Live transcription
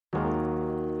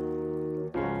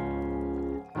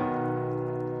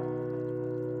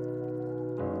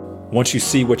Once you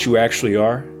see what you actually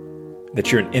are,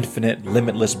 that you're an infinite,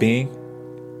 limitless being,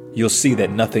 you'll see that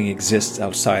nothing exists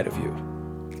outside of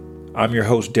you. I'm your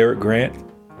host, Derek Grant,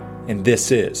 and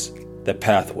this is the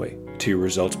Pathway to Your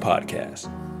Results podcast.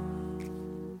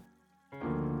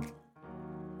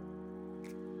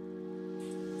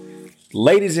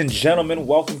 Ladies and gentlemen,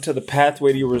 welcome to the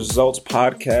Pathway to Your Results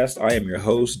podcast. I am your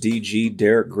host, DG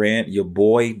Derek Grant, your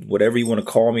boy, whatever you want to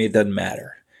call me, it doesn't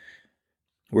matter.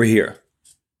 We're here.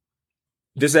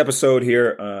 This episode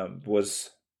here was,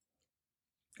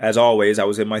 as always, I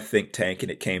was in my think tank and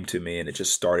it came to me and it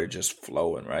just started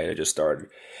flowing, right? It just started.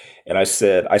 And I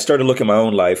started looking at my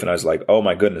own life and I was like, oh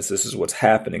my goodness, this is what's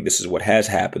happening. This is what has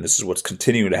happened. This is what's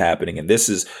continuing to happening. And this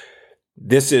is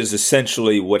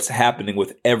essentially what's happening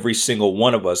with every single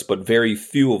one of us, but very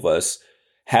few of us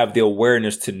have the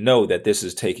awareness to know that this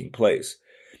is taking place.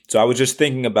 So I was just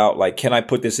thinking about, like, can I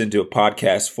put this into a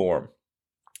podcast form?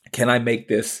 Can I make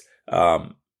this,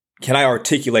 can I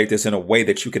articulate this in a way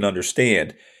that you can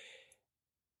understand?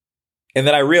 And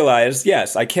then I realized,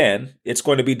 yes, I can. It's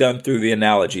going to be done through the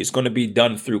analogy. It's going to be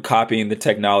done through copying the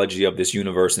technology of this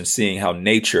universe and seeing how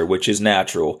nature, which is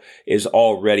natural, is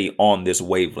already on this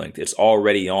wavelength. It's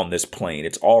already on this plane.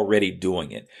 It's already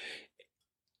doing it.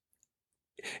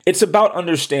 It's about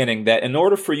understanding that in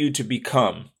order for you to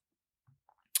become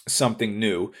something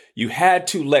new, you had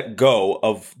to let go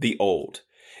of the old.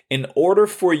 In order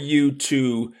for you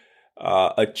to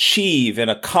achieve and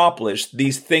accomplish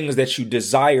these things that you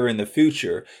desire in the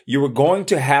future, you are going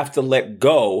to have to let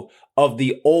go of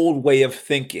the old way of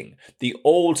thinking, the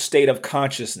old state of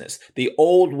consciousness, the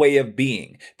old way of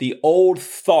being, the old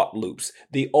thought loops,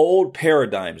 the old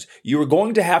paradigms. You are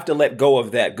going to have to let go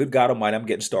of that. Good God Almighty, I'm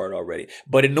getting started already.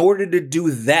 But in order to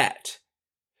do that,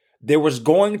 there was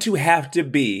going to have to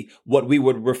be what we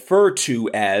would refer to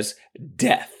as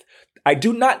death. I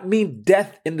do not mean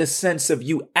death in the sense of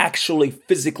you actually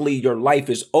physically, your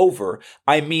life is over.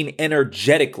 I mean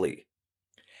energetically.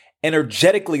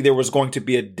 Energetically, there was going to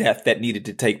be a death that needed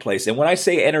to take place. And when I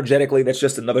say energetically, that's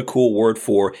just another cool word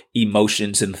for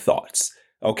emotions and thoughts.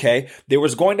 Okay? There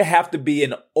was going to have to be a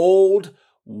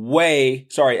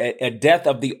death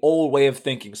of the old way of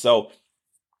thinking. So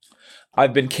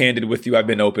I've been candid with you. I've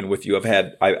been open with you.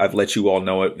 I've let you all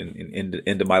know it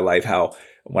into my life how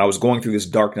when I was going through this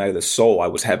dark night of the soul, I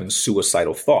was having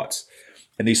suicidal thoughts.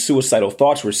 And these suicidal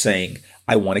thoughts were saying,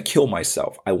 I want to kill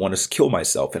myself. I want to kill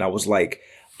myself. And I was like,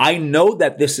 I know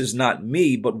that this is not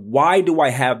me, but why do I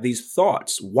have these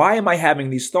thoughts? Why am I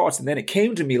having these thoughts? And then it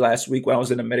came to me last week when I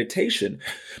was in a meditation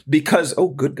because, oh,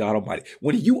 good God Almighty,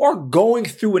 when you are going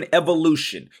through an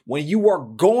evolution, when you are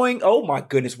going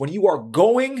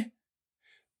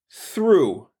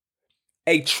through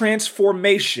a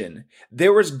transformation,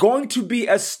 there is going to be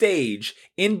a stage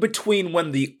in between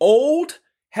when the old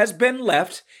has been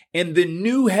left and the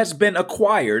new has been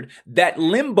acquired. That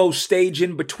limbo stage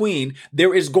in between,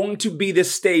 there is going to be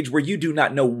this stage where you do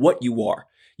not know what you are.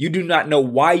 You do not know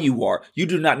why you are. You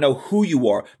do not know who you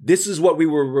are. This is what we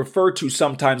will refer to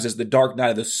sometimes as the dark night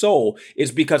of the soul,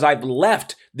 is because I've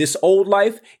left this old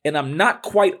life and I'm not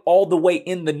quite all the way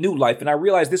in the new life. And I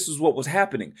realized this is what was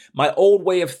happening. My old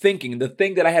way of thinking, the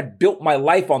thing that I had built my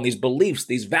life on, these beliefs,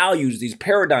 these values, these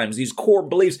paradigms, these core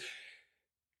beliefs,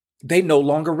 they no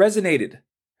longer resonated.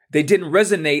 They didn't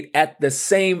resonate at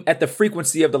the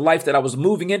frequency of the life that I was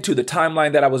moving into, the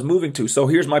timeline that I was moving to. So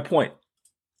here's my point.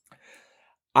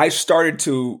 I started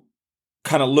to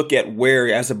kind of look at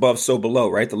where as above, so below,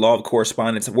 right? The law of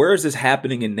correspondence. Where is this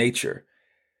happening in nature?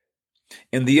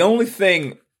 And the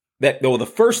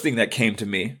first thing that came to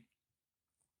me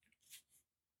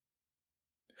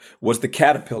was the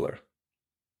caterpillar.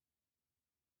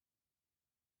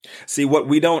 See, what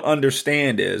we don't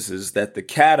understand is that the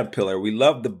caterpillar, we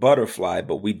love the butterfly,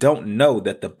 but we don't know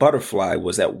that the butterfly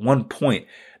was at one point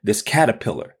this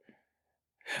caterpillar.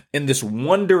 In this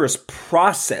wondrous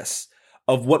process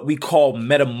of what we call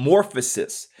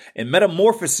metamorphosis. And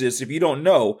metamorphosis, if you don't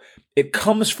know, it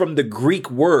comes from the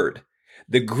Greek word.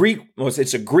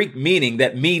 It's a Greek meaning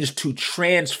that means to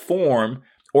transform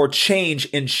or change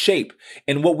in shape.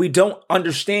 And what we don't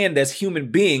understand as human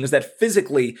beings, that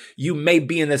physically you may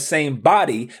be in the same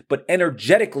body, but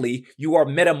energetically you are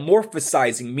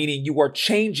metamorphosizing, meaning you are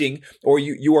changing or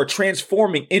you are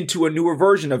transforming into a newer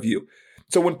version of you.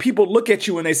 So when people look at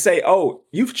you and they say, oh,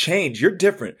 you've changed, you're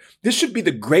different, this should be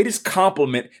the greatest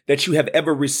compliment that you have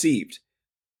ever received.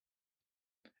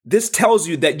 This tells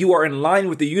you that you are in line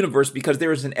with the universe because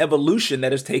there is an evolution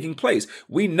that is taking place.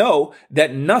 We know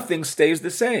that nothing stays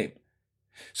the same.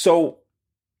 So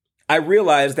I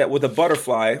realized that with a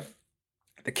butterfly,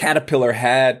 the caterpillar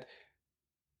there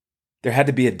had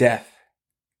to be a death.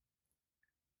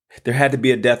 There had to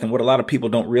be a death. And what a lot of people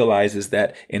don't realize is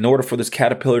that in order for this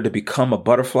caterpillar to become a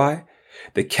butterfly,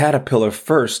 the caterpillar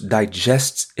first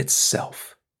digests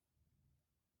itself.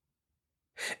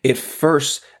 It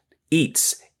first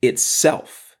eats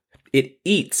itself. It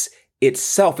eats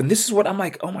itself. And this is what I'm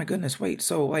like, oh my goodness, wait.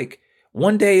 So like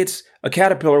one day it's a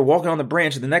caterpillar walking on the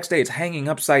branch and the next day it's hanging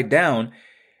upside down.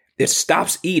 It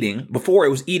stops eating. Before it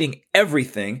was eating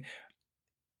everything.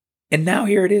 And now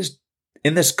here it is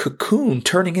in this cocoon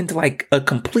turning into like a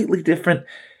completely different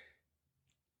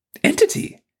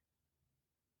entity.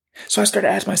 So I started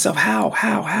to ask myself, how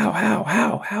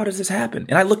does this happen?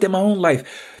 And I looked at my own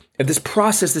life and this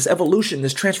process, this evolution,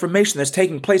 this transformation that's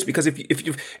taking place. Because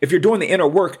if you're doing the inner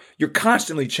work, you're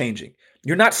constantly changing.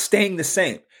 You're not staying the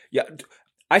same. Yeah,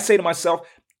 I say to myself,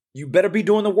 you better be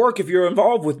doing the work if you're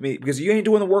involved with me, because you ain't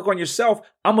doing the work on yourself,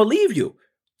 I'm going to leave you.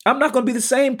 I'm not going to be the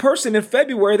same person in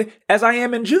February as I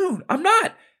am in June. I'm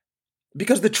not.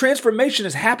 Because the transformation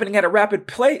is happening at a rapid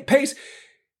pace,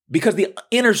 because the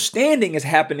understanding is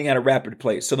happening at a rapid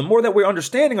pace. So the more that we're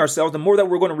understanding ourselves, the more that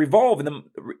we're going to evolve,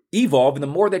 and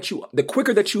the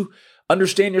quicker that you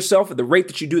understand yourself, at the rate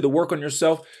that you do the work on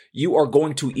yourself, you are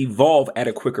going to evolve at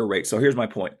a quicker rate. So here's my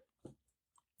point.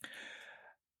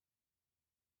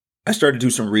 I started to do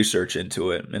some research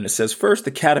into it, and it says first,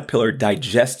 the caterpillar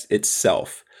digests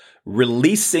itself,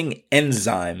 releasing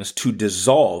enzymes to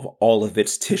dissolve all of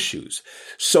its tissues.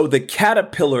 So the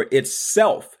caterpillar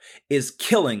itself is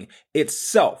killing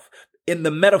itself. In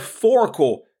the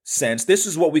metaphorical sense, this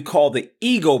is what we call the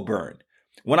ego burn,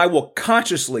 when I will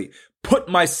consciously put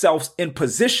myself in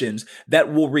positions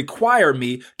that will require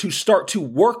me to start to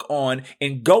work on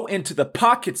and go into the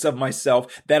pockets of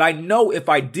myself that I know if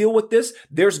I deal with this,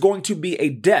 there's going to be a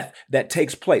death that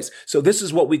takes place. So this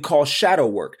is what we call shadow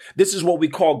work. This is what we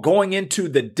call going into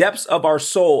the depths of our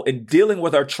soul and dealing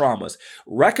with our traumas,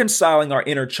 reconciling our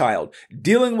inner child,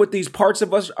 dealing with these parts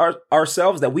of us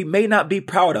ourselves that we may not be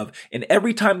proud of. And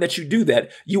every time that you do that,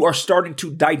 you are starting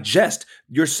to digest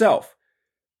yourself.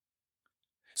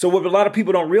 So what a lot of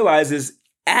people don't realize is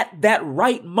at that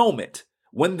right moment,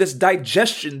 when this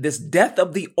digestion, this death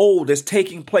of the old is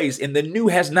taking place and the new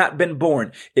has not been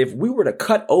born, if we were to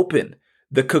cut open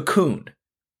the cocoon,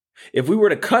 if we were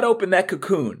to cut open that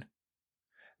cocoon,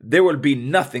 there would be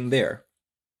nothing there.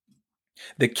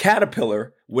 The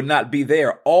caterpillar would not be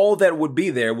there. All that would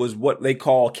be there was what they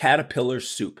call caterpillar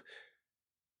soup.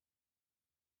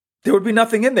 There would be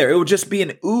nothing in there. It would just be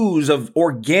an ooze of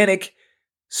organic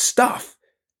stuff.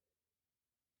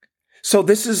 So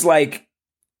this is like,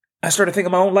 I started thinking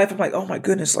of my own life. I'm like, oh my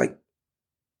goodness, like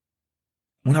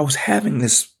when I was having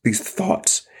these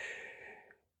thoughts,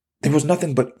 there was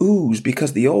nothing but ooze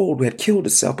because the old had killed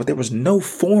itself, but there was no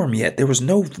form yet. There was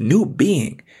no new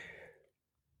being.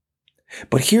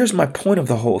 But here's my point of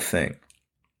the whole thing.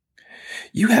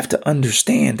 You have to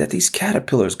understand that these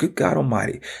caterpillars, good God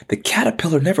Almighty, the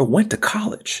caterpillar never went to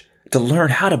college to learn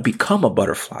how to become a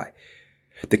butterfly.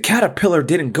 The caterpillar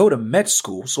didn't go to med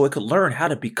school so it could learn how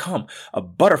to become a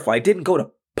butterfly. It didn't go to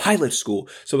pilot school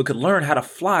so it could learn how to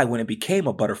fly when it became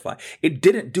a butterfly. It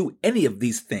didn't do any of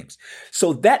these things.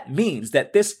 So that means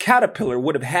that this caterpillar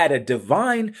would have had a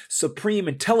divine supreme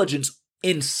intelligence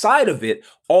inside of it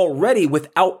already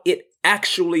without it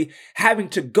actually having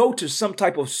to go to some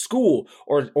type of school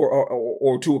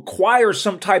or to acquire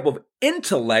some type of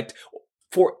intellect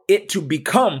for it to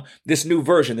become this new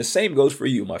version. The same goes for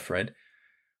you, my friend.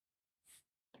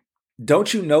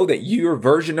 Don't you know that your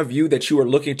version of you that you are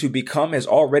looking to become has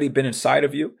already been inside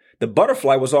of you? The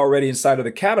butterfly was already inside of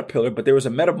the caterpillar, but there was a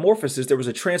metamorphosis, there was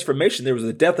a transformation, there was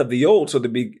the death of the old so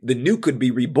the new could be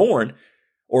reborn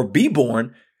or be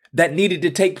born that needed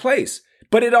to take place.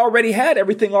 But it already had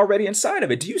everything already inside of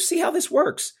it. Do you see how this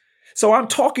works? So I'm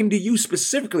talking to you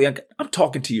specifically. I'm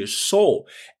talking to your soul.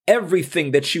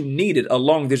 Everything that you needed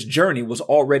along this journey was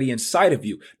already inside of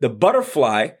you. The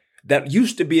butterfly that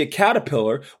used to be a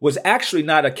caterpillar was actually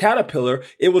not a caterpillar.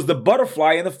 It was the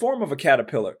butterfly in the form of a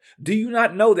caterpillar. Do you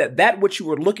not know that which you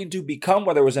were looking to become,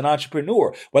 whether it was an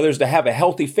entrepreneur, whether it was to have a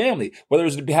healthy family, whether it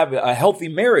was to have a healthy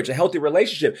marriage, a healthy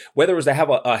relationship, whether it was to have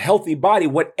a healthy body,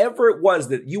 whatever it was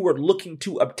that you were looking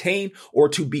to obtain or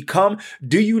to become,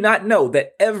 do you not know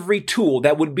that every tool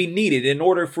that would be needed in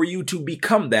order for you to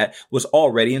become that was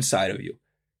already inside of you?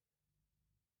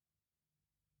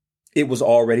 It was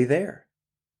already there.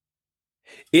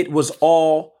 It was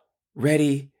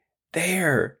already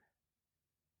there.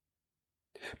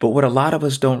 But what a lot of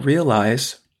us don't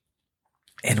realize,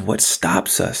 and what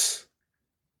stops us,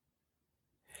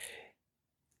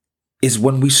 is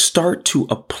when we start to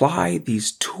apply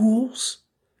these tools,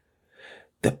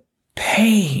 the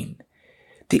pain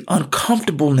the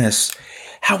uncomfortableness,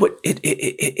 how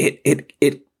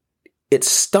it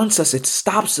stunts us. It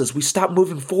stops us. We stop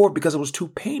moving forward because it was too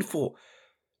painful.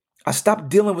 I stopped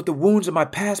dealing with the wounds of my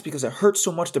past because it hurt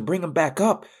so much to bring them back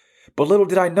up. But little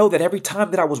did I know that every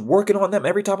time that I was working on them,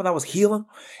 every time that I was healing,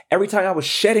 every time I was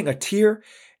shedding a tear,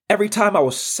 every time I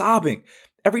was sobbing,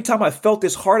 every time I felt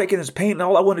this heartache and this pain, and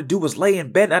all I wanted to do was lay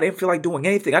in bed and I didn't feel like doing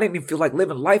anything. I didn't even feel like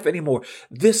living life anymore.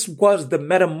 This was the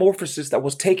metamorphosis that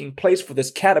was taking place for this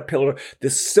caterpillar,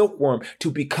 this silkworm, to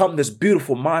become this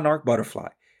beautiful monarch butterfly.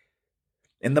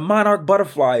 And the monarch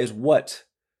butterfly is what?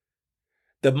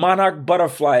 The monarch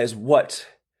butterfly is what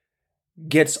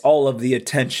gets all of the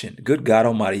attention. Good God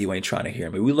Almighty, you ain't trying to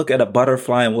hear me. We look at a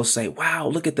butterfly and we'll say, wow,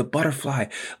 look at the butterfly.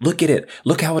 Look at it.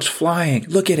 Look how it's flying.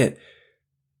 Look at it.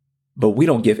 But we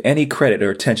don't give any credit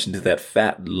or attention to that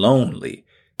fat, lonely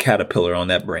caterpillar on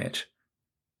that branch.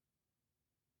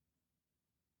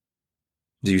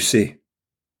 Do you see?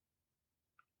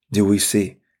 Do we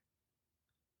see?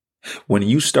 When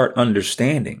you start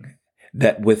understanding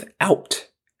that without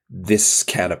this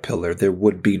caterpillar, there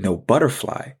would be no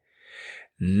butterfly.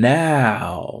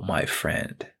 Now, my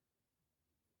friend,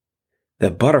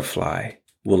 the butterfly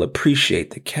will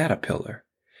appreciate the caterpillar,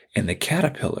 and the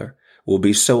caterpillar will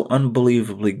be so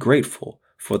unbelievably grateful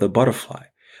for the butterfly.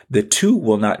 The two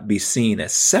will not be seen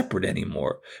as separate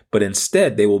anymore, but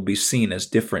instead they will be seen as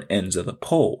different ends of the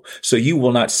pole. So you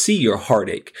will not see your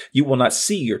heartache. You will not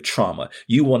see your trauma.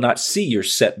 You will not see your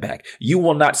setback. You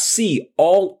will not see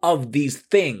all of these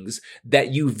things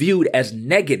that you viewed as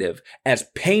negative, as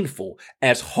painful,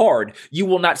 as hard. You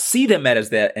will not see them as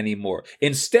that anymore.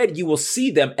 Instead, you will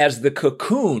see them as the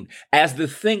cocoon, as the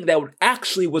thing that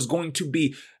actually was going to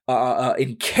be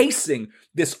encasing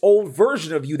this old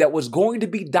version of you that was going to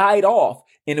be died off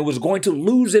and it was going to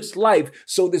lose its life.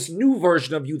 So this new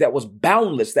version of you that was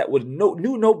boundless, that was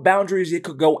knew no boundaries, it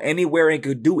could go anywhere and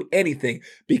could do anything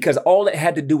because all it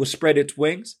had to do was spread its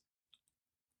wings.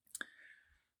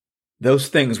 Those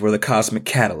things were the cosmic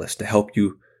catalyst to help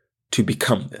you to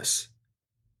become this.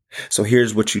 So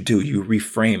here's what you do. You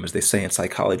reframe, as they say in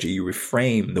psychology, you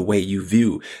reframe the way you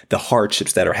view the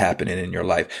hardships that are happening in your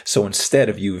life. So instead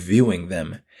of you viewing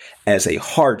them as a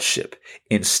hardship,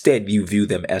 instead you view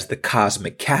them as the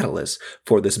cosmic catalyst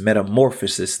for this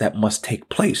metamorphosis that must take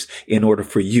place in order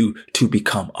for you to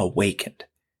become awakened.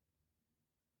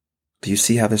 Do you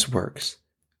see how this works?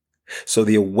 So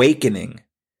the awakening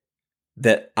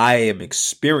that I am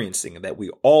experiencing, that we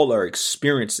all are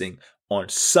experiencing on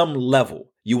some level,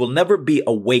 you will never be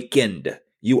awakened.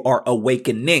 You are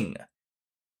awakening.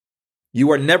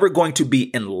 You are never going to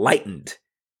be enlightened.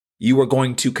 You are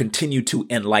going to continue to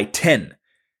enlighten.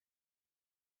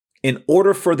 In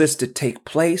order for this to take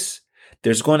place,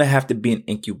 there's going to have to be an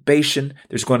incubation.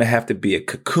 There's going to have to be a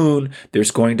cocoon.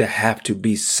 There's going to have to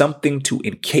be something to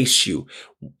encase you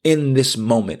in this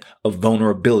moment of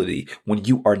vulnerability when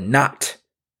you are not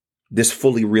this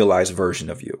fully realized version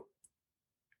of you.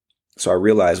 So I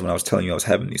realized when I was telling you I was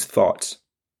having these thoughts,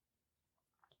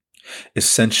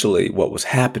 essentially what was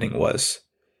happening was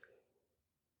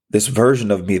this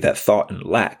version of me that thought in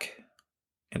lack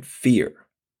and fear,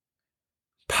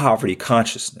 poverty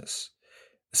consciousness,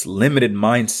 this limited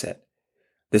mindset,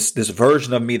 this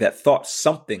version of me that thought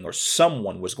something or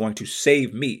someone was going to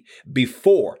save me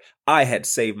before I had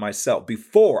saved myself,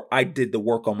 before I did the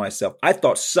work on myself. I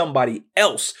thought somebody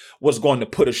else was going to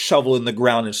put a shovel in the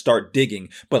ground and start digging.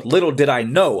 But little did I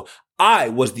know, I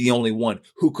was the only one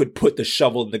who could put the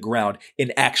shovel in the ground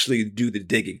and actually do the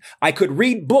digging. I could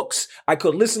read books. I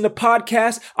could listen to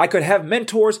podcasts. I could have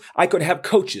mentors. I could have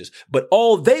coaches. But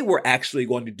all they were actually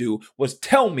going to do was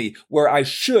tell me where I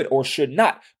should or should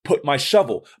not put my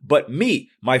shovel. But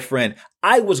me, my friend,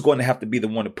 I was going to have to be the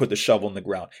one to put the shovel in the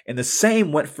ground. And the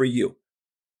same went for you.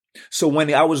 So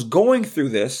when I was going through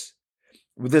this,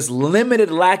 with this limited,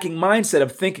 lacking mindset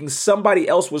of thinking somebody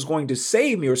else was going to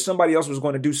save me or somebody else was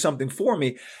going to do something for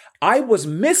me, I was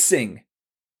missing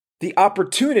the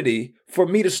opportunity for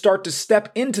me to start to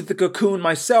step into the cocoon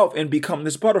myself and become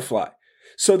this butterfly.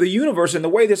 So the universe and the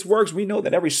way this works, we know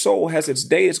that every soul has its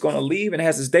day it's going to leave and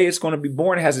has its day it's going to be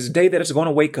born, has its day that it's going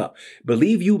to wake up.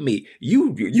 Believe you me,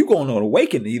 you're going to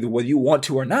awaken either whether you want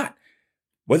to or not.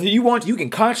 Whether you want, you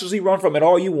can consciously run from it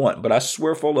all you want, but I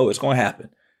swear for low, it's going to happen.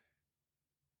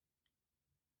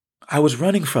 I was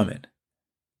running from it.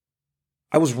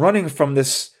 I was running from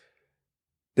this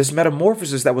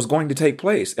metamorphosis that was going to take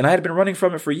place. And I had been running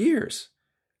from it for years.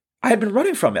 I had been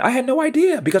running from it. I had no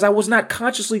idea because I was not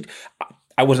consciously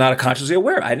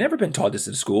aware. I had never been taught this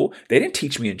in school. They didn't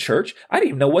teach me in church. I didn't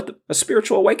even know what a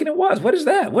spiritual awakening was. What is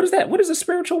that? What is that? What is a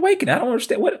spiritual awakening? I don't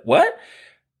understand. What?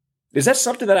 Is that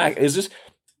something that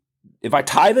if I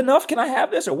tithe enough, can I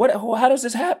have this? Or what? How does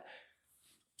this happen?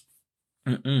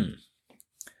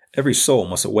 Every soul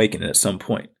must awaken at some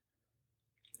point.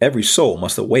 Every soul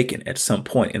must awaken at some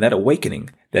point. And that awakening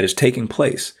that is taking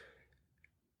place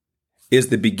is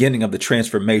the beginning of the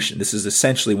transformation. This is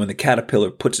essentially when the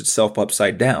caterpillar puts itself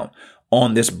upside down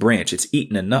on this branch. It's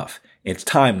eaten enough. It's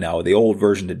time now, the old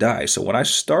version to die. So when I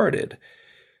started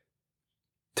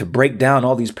to break down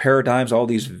all these paradigms, all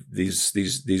these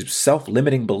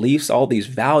self-limiting beliefs, all these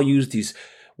values, these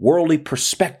worldly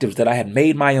perspectives that I had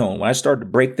made my own, when I started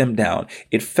to break them down,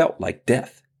 it felt like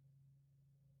death.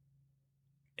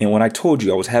 And when I told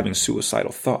you I was having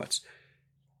suicidal thoughts,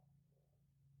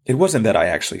 it wasn't that I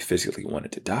actually physically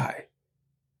wanted to die.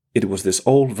 It was this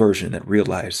old version that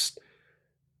realized,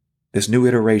 this new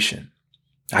iteration,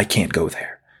 I can't go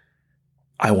there.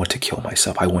 I want to kill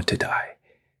myself. I want to die.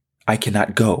 I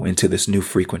cannot go into this new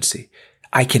frequency.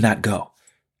 I cannot go.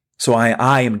 So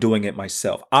I am doing it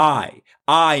myself. I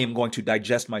am going to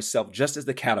digest myself just as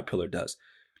the caterpillar does.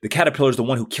 The caterpillar is the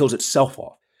one who kills itself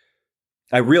off.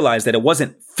 I realized that it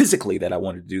wasn't physically that I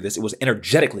wanted to do this. It was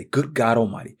energetically. Good God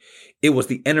Almighty. It was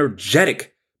the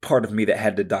energetic part of me that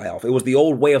had to die off. It was the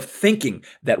old way of thinking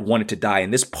that wanted to die.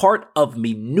 And this part of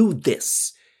me knew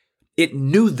this. It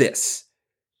knew this.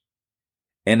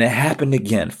 And it happened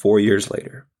again 4 years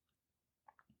later.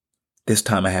 This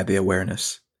time I had the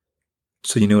awareness.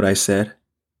 So you know what I said?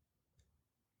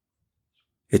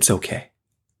 It's okay.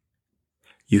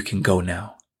 You can go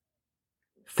now.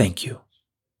 Thank you.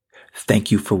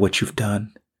 Thank you for what you've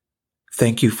done.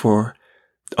 Thank you for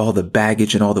all the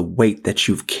baggage and all the weight that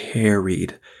you've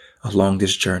carried along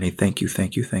this journey. Thank you,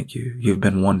 thank you, thank you. You've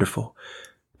been wonderful,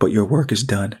 but your work is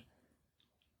done.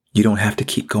 You don't have to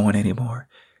keep going anymore.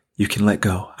 You can let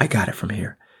go. I got it from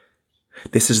here.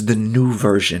 This is the new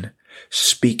version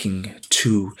speaking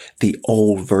to the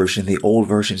old version. The old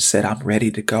version said, I'm ready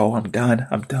to go. I'm done.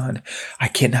 I'm done. I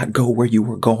cannot go where you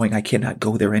were going. I cannot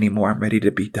go there anymore. I'm ready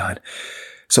to be done.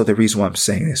 So the reason why I'm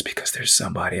saying this, because there's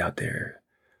somebody out there.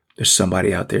 There's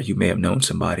somebody out there. You may have known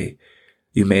somebody.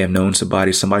 You may have known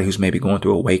somebody who's maybe going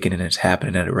through awakening and it's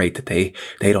happening at a rate that they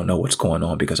don't know what's going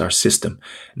on because our system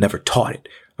never taught it.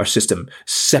 Our system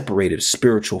separated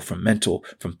spiritual from mental,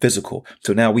 from physical.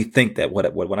 So now we think that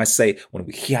when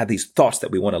we have these thoughts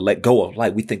that we want to let go of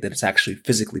life, we think that it's actually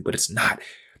physically, but it's not.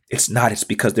 It's not. It's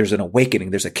because there's an awakening.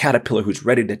 There's a caterpillar who's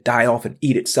ready to die off and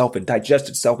eat itself and digest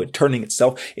itself and turning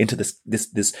itself into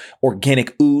this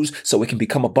organic ooze so it can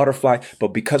become a butterfly. But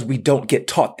because we don't get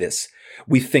taught this,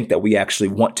 we think that we actually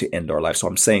want to end our life. So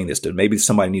I'm saying this to maybe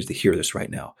somebody needs to hear this right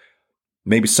now.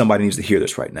 Maybe somebody needs to hear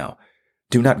this right now.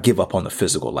 Do not give up on the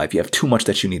physical life. You have too much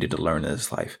that you needed to learn in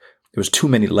this life. There was too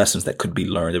many lessons that could be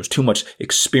learned. There was too much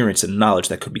experience and knowledge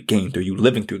that could be gained through you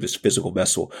living through this physical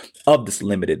vessel of this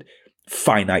limited,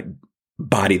 finite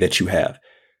body that you have.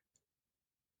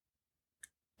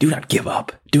 Do not give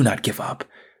up. Do not give up.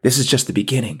 This is just the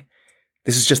beginning.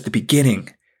 This is just the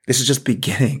beginning. This is just the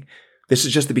beginning. This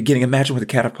is just the beginning. Imagine what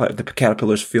the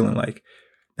caterpillar is feeling like.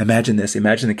 Imagine this.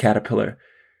 Imagine the caterpillar.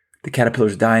 The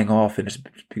caterpillar's dying off and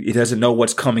it doesn't know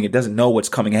what's coming. It doesn't know what's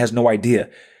coming. It has no idea.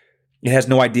 It has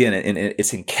no idea, and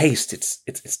it's encased.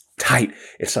 It's tight.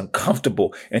 It's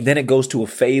uncomfortable. And then it goes to a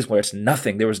phase where it's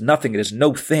nothing. There is nothing. It is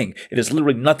no thing. It is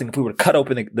literally nothing. If we were to cut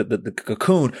open the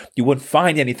cocoon, you wouldn't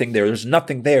find anything there. There's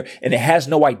nothing there, and it has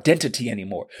no identity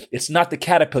anymore. It's not the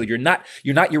caterpillar. You're not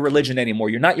your religion anymore.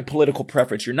 You're not your political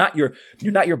preference. You're not your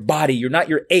body. You're not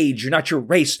your age. You're not your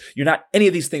race. You're not any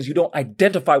of these things. You don't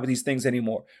identify with these things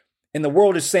anymore. And the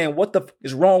world is saying, what the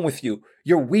is wrong with you?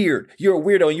 You're weird. You're a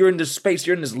weirdo. And you're in this space.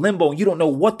 You're in this limbo. And you don't know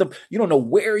you don't know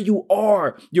where you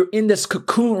are. You're in this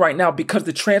cocoon right now because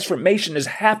the transformation is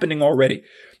happening already.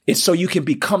 It's so you can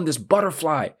become this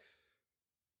butterfly.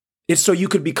 It's so you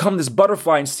could become this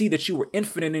butterfly and see that you were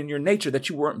infinite in your nature, that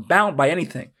you weren't bound by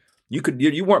anything.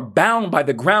 You weren't bound by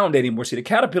the ground anymore. See, the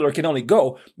caterpillar can only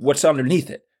go what's underneath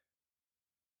it.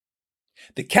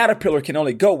 The caterpillar can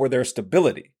only go where there's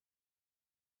stability.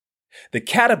 The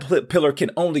caterpillar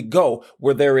can only go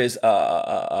where there is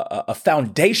a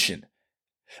foundation,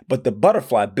 but the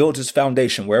butterfly builds its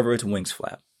foundation wherever its wings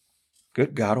flap.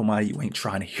 Good God Almighty, you ain't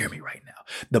trying to hear me right now.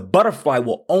 The butterfly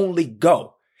will only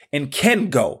go and can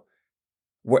go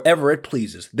wherever it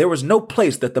pleases. There was no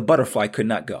place that the butterfly could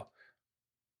not go.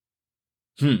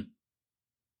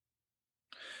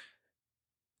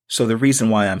 So the reason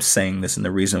why I'm saying this and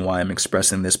the reason why I'm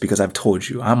expressing this, because I've told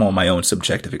you, I'm on my own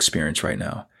subjective experience right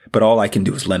now. But all I can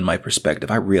do is lend my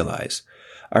perspective. I realized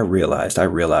that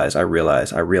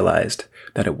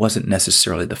it wasn't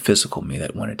necessarily the physical me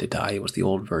that wanted to die. It was the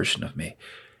old version of me.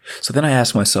 So then I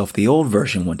asked myself, the old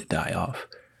version wanted to die off.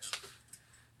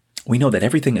 We know that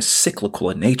everything is cyclical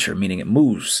in nature, meaning it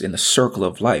moves in the circle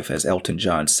of life. As Elton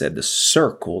John said, the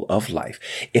circle of life.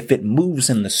 If it moves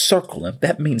in the circle, if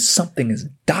that means something is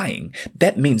dying,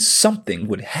 that means something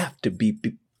would have to be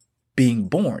being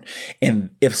born.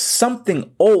 And if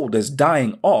something old is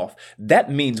dying off,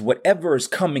 that means whatever is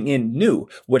coming in new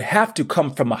would have to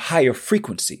come from a higher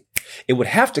frequency. It would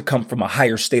have to come from a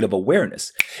higher state of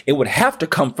awareness. It would have to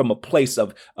come from a place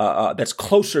of that's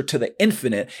closer to the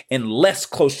infinite and less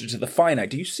closer to the finite.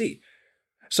 Do you see?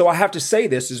 So I have to say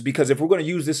this is because if we're going to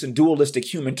use this in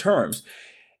dualistic human terms,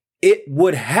 it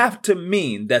would have to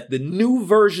mean that the new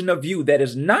version of you that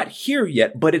is not here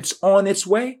yet, but it's on its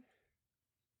way,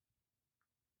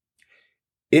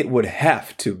 it would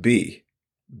have to be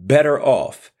better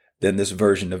off than this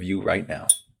version of you right now.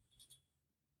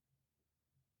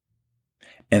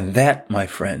 And that, my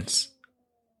friends,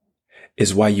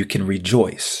 is why you can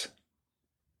rejoice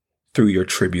through your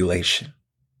tribulation.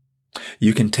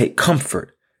 You can take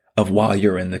comfort of while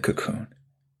you're in the cocoon.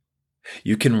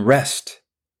 You can rest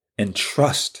and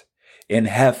trust and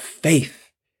have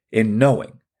faith in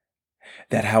knowing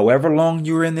that however long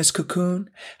you're in this cocoon,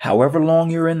 however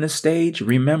long you're in the stage,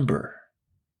 remember,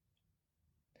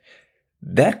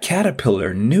 that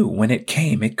caterpillar knew when it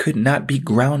came, it could not be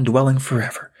ground dwelling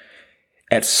forever.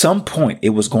 At some point,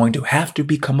 it was going to have to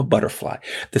become a butterfly.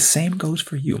 The same goes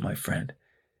for you, my friend.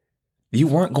 You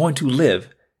weren't going to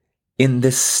live in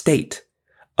this state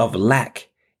of lack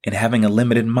and having a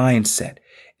limited mindset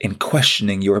and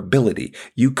questioning your ability.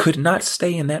 You could not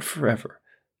stay in that forever.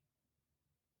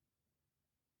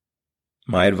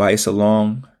 My advice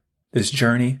along this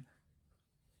journey: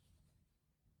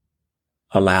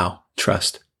 allow,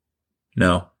 trust,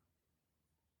 know.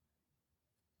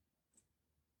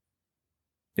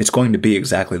 It's going to be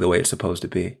exactly the way it's supposed to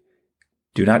be.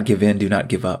 Do not give in. Do not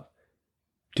give up.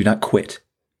 Do not quit.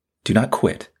 Do not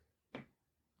quit.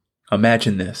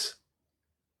 Imagine this.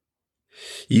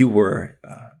 You were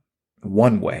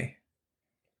one way,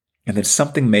 and then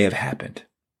something may have happened.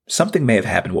 Something may have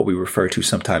happened, what we refer to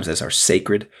sometimes as our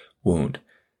sacred wound.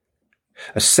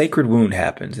 A sacred wound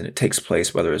happens, and it takes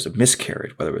place whether it was a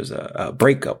miscarriage, whether it was a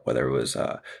breakup, whether it was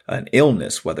an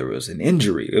illness, whether it was an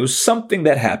injury. It was something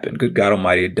that happened. Good God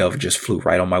Almighty, a dove just flew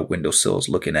right on my windowsills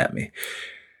looking at me.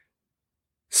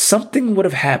 Something would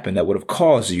have happened that would have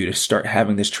caused you to start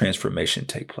having this transformation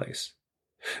take place.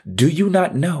 Do you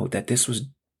not know that this was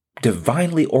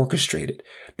divinely orchestrated?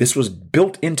 This was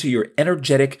built into your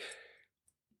energetic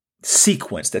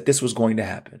sequence, that this was going to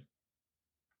happen.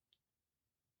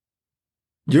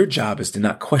 Your job is to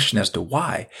not question as to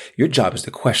why. Your job is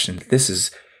to question, this is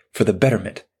for the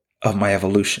betterment of my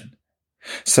evolution.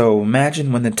 So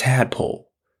imagine when the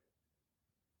tadpole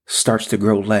starts to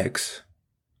grow legs,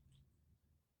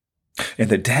 and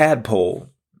the tadpole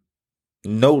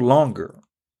no longer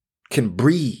can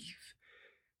breathe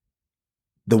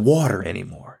the water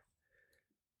anymore.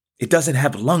 It doesn't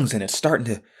have lungs, and it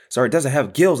doesn't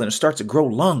have gills, and it starts to grow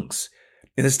lungs.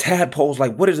 And this tadpole's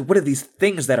like, what are these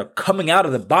things that are coming out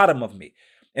of the bottom of me?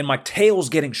 And my tail's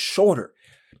getting shorter.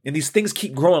 And these things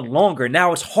keep growing longer.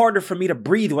 Now it's harder for me to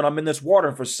breathe when I'm in this water.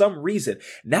 And for some reason,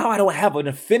 now I don't have an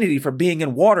affinity for being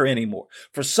in water anymore.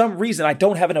 For some reason, I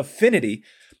don't have an affinity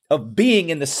of being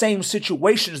in the same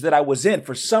situations that I was in.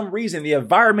 For some reason, the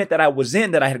environment that I was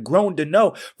in, that I had grown to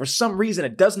know, for some reason,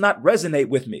 it does not resonate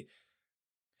with me.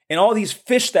 And all these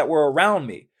fish that were around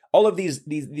me, all of these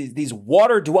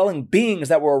water-dwelling beings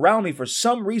that were around me, for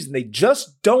some reason,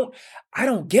 I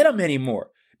don't get them anymore,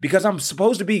 because I'm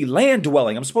supposed to be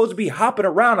land-dwelling. I'm supposed to be hopping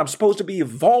around. I'm supposed to be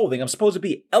evolving. I'm supposed to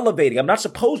be elevating. I'm not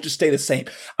supposed to stay the same.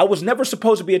 I was never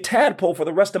supposed to be a tadpole for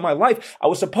the rest of my life. I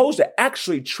was supposed to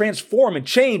actually transform and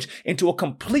change into a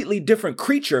completely different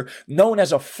creature known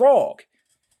as a frog.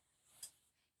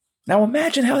 Now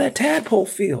imagine how that tadpole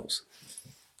feels.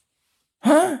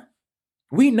 Huh?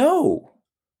 We know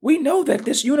that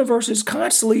this universe is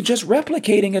constantly just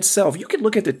replicating itself. You can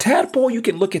look at the tadpole, you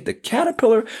can look at the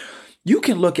caterpillar, you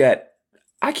can look at,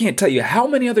 I can't tell you how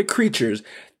many other creatures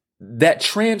that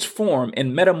transform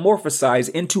and metamorphosize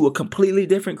into a completely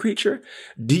different creature.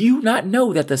 Do you not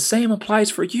know that the same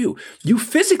applies for you? You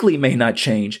physically may not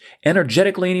change,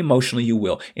 energetically and emotionally you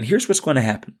will. And here's what's going to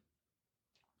happen.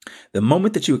 The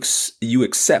moment that you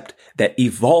accept that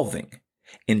evolving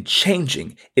and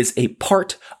changing is a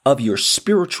part of your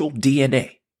spiritual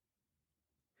DNA,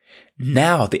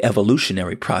 now the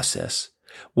evolutionary process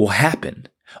will happen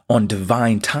on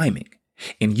divine timing,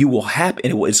 and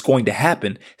it's going to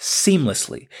happen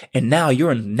seamlessly. And now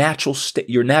you're in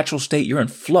your natural state, you're in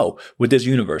flow with this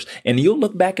universe. And you'll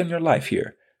look back in your life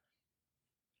here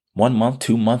 1 month,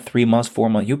 2 months, 3 months, 4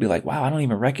 months, you'll be like, wow, I don't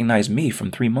even recognize me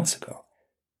from 3 months ago.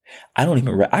 I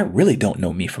really don't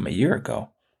know me from a year ago.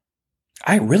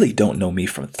 I really don't know me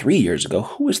from 3 years ago.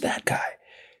 Who is that guy?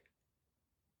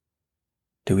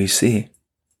 Do we see?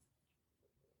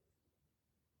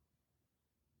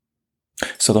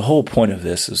 So the whole point of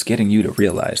this is getting you to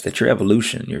realize that your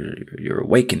evolution, your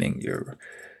awakening, your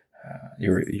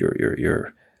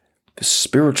the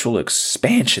spiritual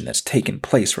expansion that's taking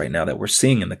place right now that we're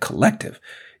seeing in the collective.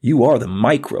 You are the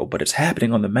micro, but it's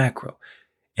happening on the macro.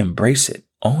 Embrace it,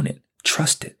 own it,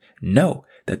 trust it. Know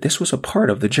that this was a part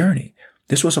of the journey.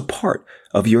 This was a part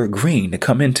of your agreeing to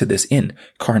come into this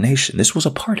incarnation. This was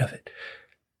a part of it.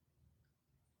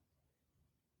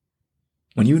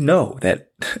 When you know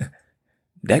that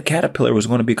that caterpillar was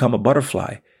going to become a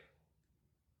butterfly,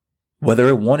 whether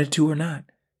it wanted to or not,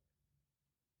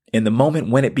 in the moment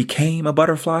when it became a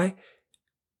butterfly,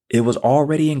 it was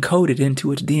already encoded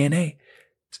into its DNA.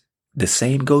 The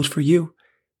same goes for you.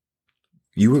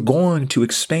 You are going to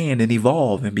expand and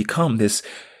evolve and become this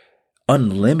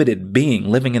unlimited being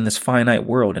living in this finite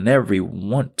world. And every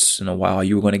once in a while,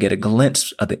 you were going to get a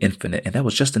glimpse of the infinite. And that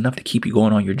was just enough to keep you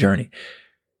going on your journey.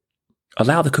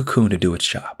 Allow the cocoon to do its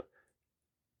job.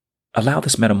 Allow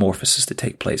this metamorphosis to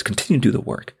take place. Continue to do the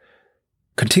work.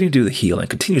 Continue to do the healing.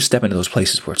 Continue to step into those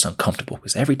places where it's uncomfortable.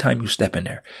 Because every time you step in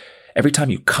there, every time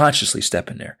you consciously step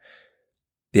in there,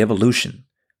 the evolution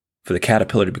for the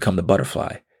caterpillar to become the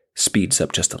butterfly speeds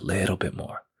up just a little bit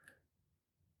more.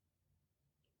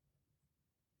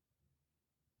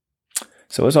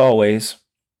 So as always,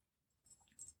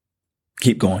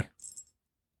 keep going.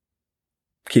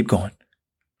 Keep going.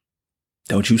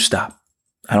 Don't you stop.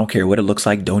 I don't care what it looks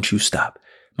like. Don't you stop.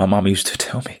 My mama used to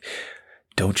tell me,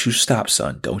 don't you stop,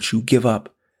 son. Don't you give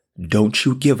up. Don't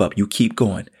you give up. You keep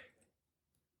going.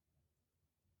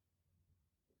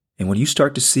 And when you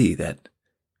start to see that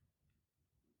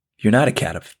you're not a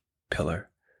caterpillar,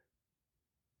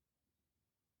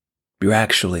 you're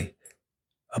actually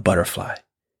a butterfly,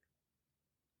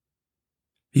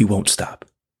 you won't stop.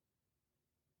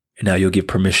 And now you'll give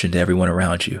permission to everyone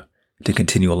around you to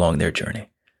continue along their journey.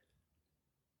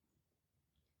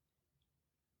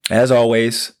 As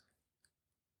always,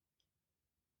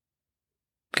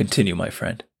 continue, my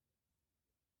friend.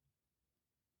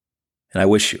 And I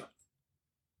wish you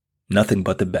nothing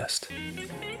but the best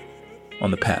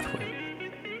on the pathway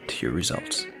to your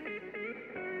results.